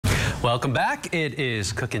Welcome back. It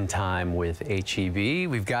is cooking time with HEB.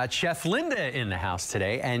 We've got Chef Linda in the house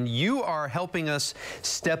today, and you are helping us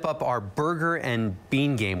step up our burger and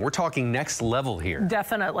bean game. We're talking next level here.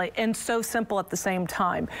 Definitely, and so simple at the same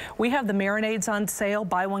time. We have the marinades on sale,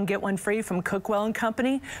 buy one, get one free from Cookwell &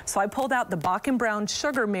 Company. So I pulled out the Bach and Brown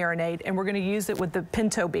sugar marinade, and we're gonna use it with the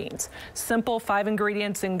pinto beans. Simple, 5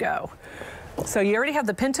 ingredients and go. So you already have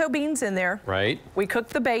the pinto beans in there. Right. We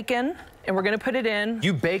cooked the bacon, and we're gonna put it in.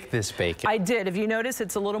 You baked this bacon. I did. If you notice,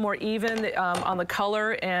 it's a little more even on the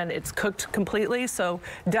color, and it's cooked completely, so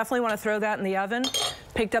definitely wanna throw that in the oven.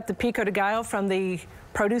 Picked up the pico de gallo from the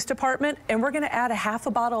produce department, and we're gonna add a half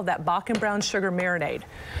a bottle of that Bach and Brown sugar marinade.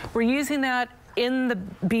 We're using that in the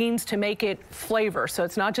beans to make it flavor. So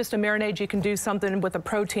it's not just a marinade. You can do something with a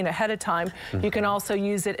protein ahead of time. You can also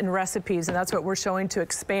use it in recipes, and that's what we're showing to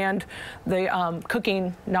expand the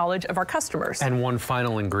cooking knowledge of our customers. And one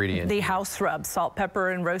final ingredient. The house rub, salt,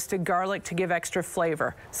 pepper, and roasted garlic to give extra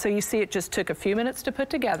flavor. So you see it just took a few minutes to put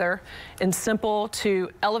together and simple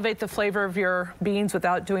to elevate the flavor of your beans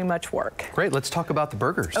without doing much work. Great, let's talk about the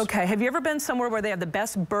burgers. Okay, have you ever been somewhere where they have the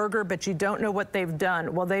best burger but you don't know what they've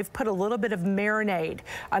done? Well, they've put a little bit of marinade.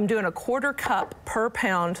 I'm doing a 1/4 cup per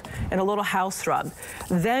pound and a little house rub.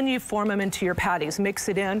 Then you form them into your patties, mix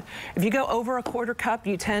it in. If you go over a 1/4 cup,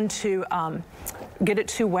 you tend to get it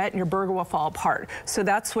too wet and your burger will fall apart. So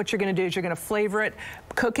that's what you're gonna do, is you're gonna flavor it,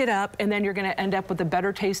 cook it up, and then you're gonna end up with a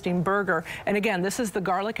better tasting burger. And again, this is the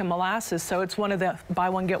garlic and molasses, so it's one of the buy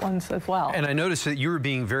one, get ones as well. And I noticed that you were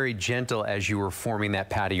being very gentle as you were forming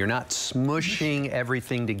that patty. You're not smushing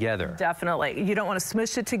everything together. Definitely. You don't wanna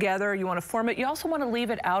smush it together. You wanna form it. You also wanna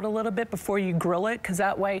leave it out a little bit before you grill it, because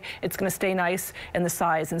that way it's gonna stay nice in the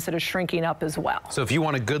size instead of shrinking up as well. So if you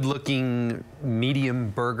want a good looking medium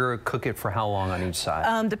burger, cook it for how long on each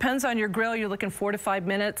side? Depends on your grill. You're looking 4 to 5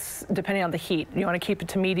 minutes, depending on the heat. You wanna keep it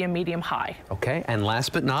to medium, medium high. Okay, and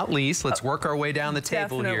last but not least, let's work our way down the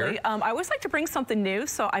table Definitely. here. I always like to bring something new,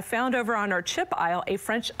 so I found over on our chip aisle a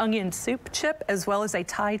French onion soup chip as well as a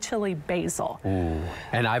Thai chili basil. Ooh.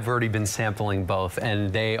 And I've already been sampling both,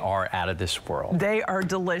 and they are out of this world. They are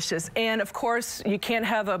delicious. And of course, you can't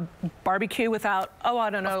have a barbecue without, oh, I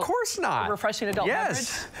don't know. Of course not. A refreshing adult beverage.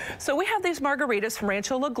 So we have these margaritas from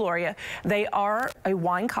Rancho La Gloria. They are a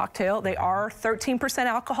wine cocktail. They are 13%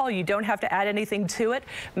 alcohol. You don't have to add anything to it.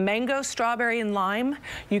 Mango, strawberry, and lime.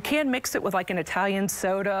 You can mix it with like an Italian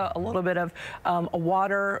soda, a little bit of a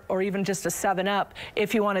water, or even just a 7-Up.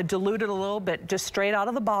 If you want to dilute it a little bit, just straight out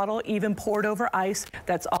of the bottle, even poured over ice.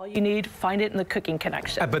 That's all you need. Find it in the Cooking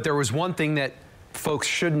Connection. But there was one thing that folks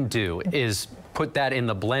shouldn't do, is put that in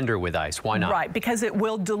the blender with ice. Why not? Right, because it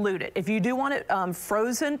will dilute it. If you do want it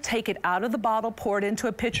frozen, take it out of the bottle, pour it into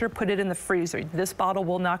a pitcher, put it in the freezer. This bottle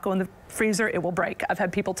will not go in the freezer, it will break. I've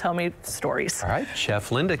had people tell me stories. All right,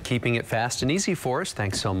 Chef Linda keeping it fast and easy for us.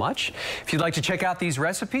 Thanks so much. If you'd like to check out these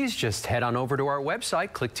recipes, just head on over to our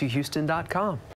website, click2houston.com.